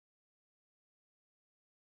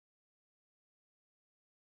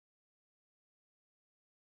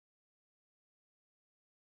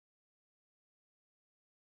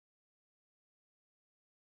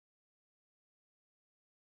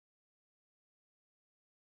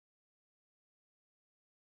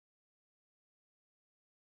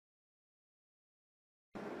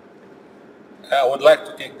I would like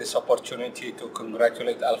to take this opportunity to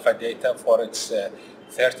congratulate Alpha Data for its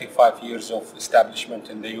 35 years of establishment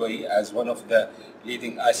in the UAE as one of the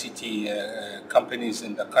leading ICT companies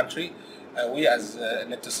in the country. We as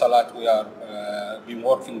Netisalat, we are been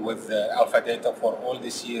working with Alpha Data for all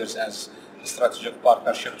these years as a strategic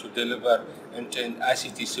partnership to deliver end-to-end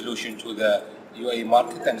ICT solution to the UAE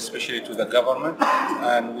market and especially to the government,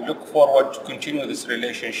 and we look forward to continue this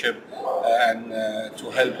relationship and to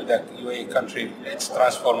help the UAE country its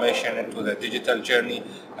transformation into the digital journey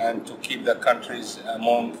and to keep the countries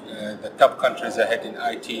among the top countries ahead in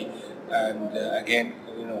IT. And again,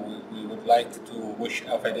 we would like to wish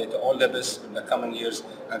Alpha Data all the best in the coming years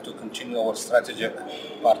and to continue our strategic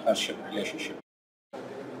partnership relationship.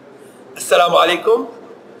 Assalamu alaikum.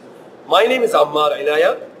 My name is Ammar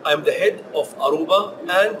Inaya. I'm the head of Aruba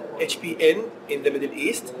and HPN in the Middle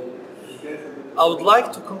East. I would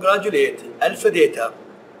like to congratulate Alpha Data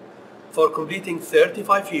for completing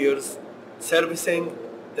 35 years servicing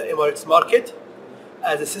the Emirates market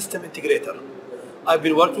as a system integrator. I've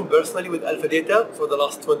been working personally with Alpha Data for the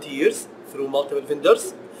last 20 years through multiple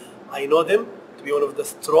vendors. I know them to be one of the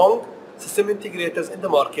strong system integrators in the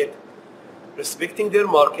market, respecting their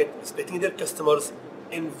market, respecting their customers,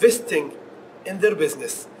 investing in their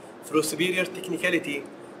business through superior technicality,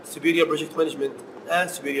 superior project management, and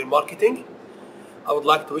superior marketing. I would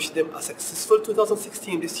like to wish them a successful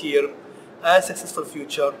 2016 this year and successful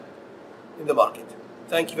future in the market.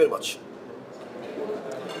 Thank you very much.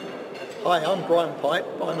 Hi, I'm Brian Pipe.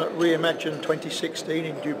 I'm at Reimagine 2016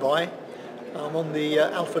 in Dubai. I'm on the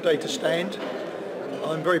Alpha Data stand.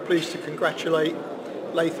 I'm very pleased to congratulate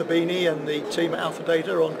Laith Abini and the team at Alpha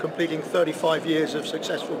Data on completing 35 years of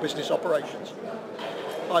successful business operations.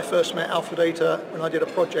 I first met Alpha Data when I did a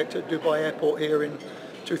project at Dubai Airport here in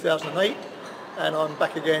 2008, and I'm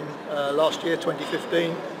back again last year,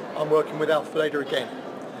 2015. I'm working with Alpha Data again.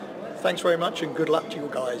 Thanks very much and good luck to you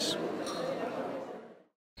guys.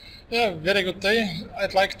 Yeah, very good day.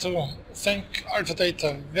 I'd like to thank Alpha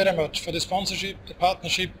Data very much for the sponsorship, the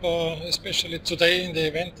partnership, especially today in the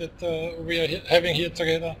event that we are having here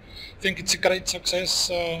together. I think it's a great success,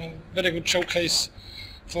 very good showcase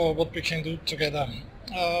for what we can do together.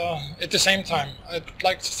 At the same time, I'd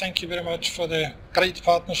like to thank you very much for the great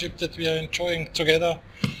partnership that we are enjoying together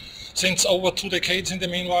since over 2 decades in the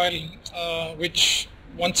meanwhile, which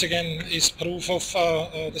once again is proof of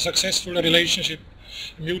the successful relationship,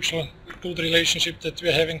 mutual good relationship that we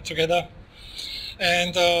are having together.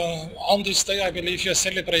 And on this day, I believe you are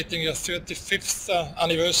celebrating your 35th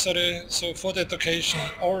anniversary. So for that occasion,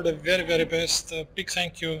 all the very, very best. Big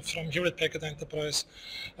thank you from Hewlett Packard Enterprise.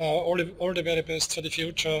 All the very best for the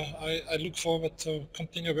future. I look forward to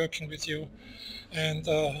continue working with you and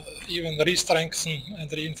even re-strengthen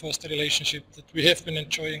and reinforce the relationship that we have been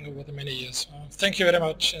enjoying over the many years. Thank you very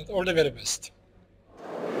much and all the very best.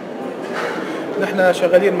 نحن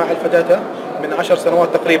شغالين مع ألفا داتا من 10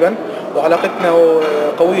 سنوات تقريبا، وعلاقتنا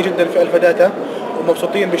قوية جدا في ألفا داتا،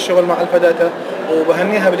 ومبسوطين بالشغل مع ألفا داتا،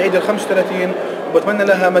 وبهنيها بالعيد ال 35 وبتمنى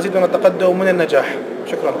لها مزيد من التقدم ومن النجاح.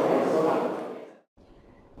 شكرا.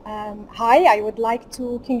 Hi, I would like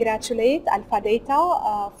to congratulate Alpha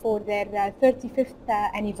Data for their 35th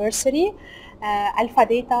anniversary. Alpha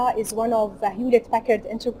Data is one of Hewlett Packard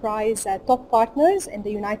Enterprise top partners in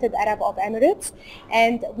the United Arab Emirates,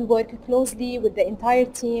 and we work closely with the entire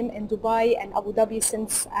team in Dubai and Abu Dhabi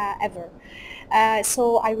since ever.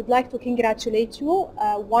 So I would like to congratulate you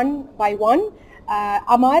one by one.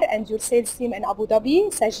 Amar and your sales team in Abu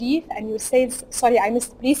Dhabi, Sajid and your I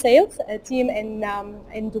missed pre-sales team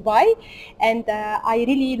in Dubai, and I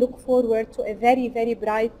really look forward to a very, very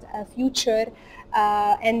bright future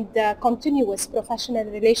and continuous professional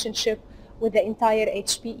relationship with the entire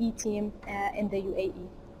HPE team in the UAE.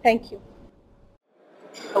 Thank you.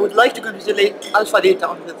 I would like to congratulate Alpha Data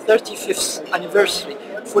on the 35th anniversary,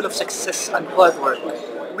 full of success and hard work.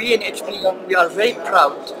 We in HPE, we are very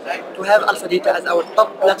proud to have Alpha Data as our top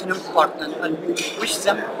platinum partner, and we wish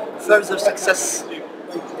them further success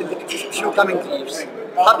in the few coming years.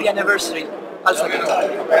 Happy anniversary, Alpha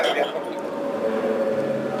Data.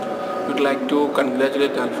 Would like to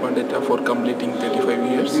congratulate Alpha Data for completing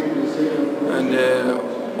 35 years, and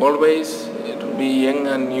always it will be young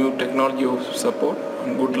and new technology of support,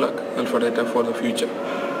 and good luck Alpha Data for the future.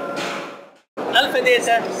 Alpha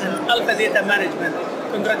Data and Alpha Data Management,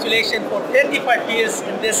 congratulations for 35 years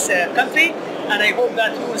in this country, and I hope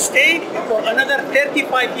that you will stay for another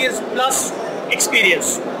 35 years plus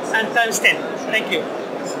experience and times 10. Thank you.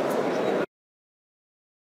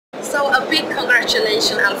 So a big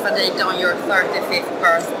congratulations Alpha Data on your 35th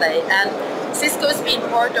birthday, and Cisco has been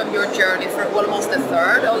part of your journey for almost a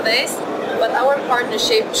third of this, but our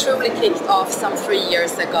partnership truly kicked off some 3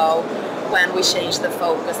 years ago when we changed the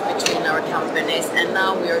focus between our companies, and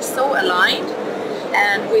now we are so aligned.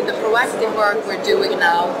 And with the proactive work we're doing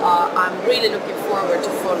now, I'm really looking forward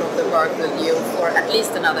to follow the work with you for at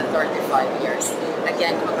least another 35 years.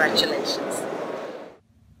 Again, congratulations.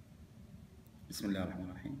 بسم الله الرحمن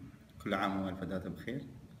الرحيم. كل عام وألف داتا بخير.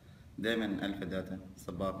 دائما ألف داتا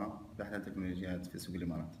سباقة بأحدث التكنولوجيات في سوق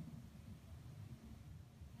الإمارات.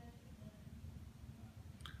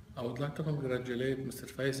 I would like to congratulate Mr.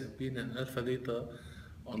 Faiz Abin and Alpha Data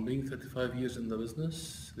on being 35 years in the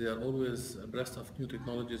business. They are always abreast of new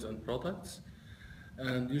technologies and products,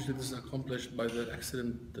 and usually this is accomplished by their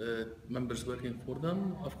excellent members working for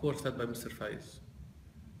them, of course led by Mr. Faiz.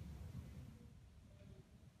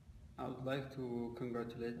 I would like to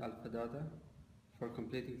congratulate Alpha Data for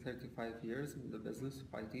completing 35 years in the business of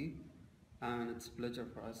IT, and it's a pleasure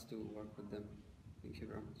for us to work with them. Thank you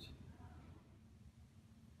very much.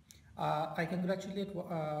 I congratulate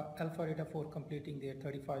Alpha Data for completing their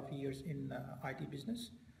 35 years in IT business.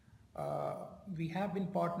 We have been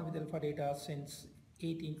partnered with Alpha Data since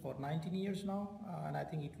 18 or 19 years now, and I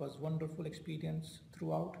think it was a wonderful experience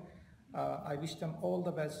throughout. I wish them all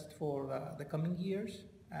the best for the coming years,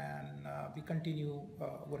 and we continue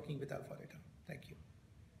working with Alpha Data. Thank you.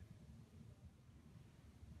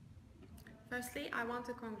 Firstly, I want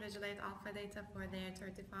to congratulate Alpha Data for their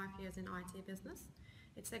 35 years in IT business.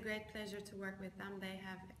 It's a great pleasure to work with them. They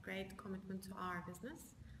have a great commitment to our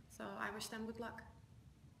business. So I wish them good luck.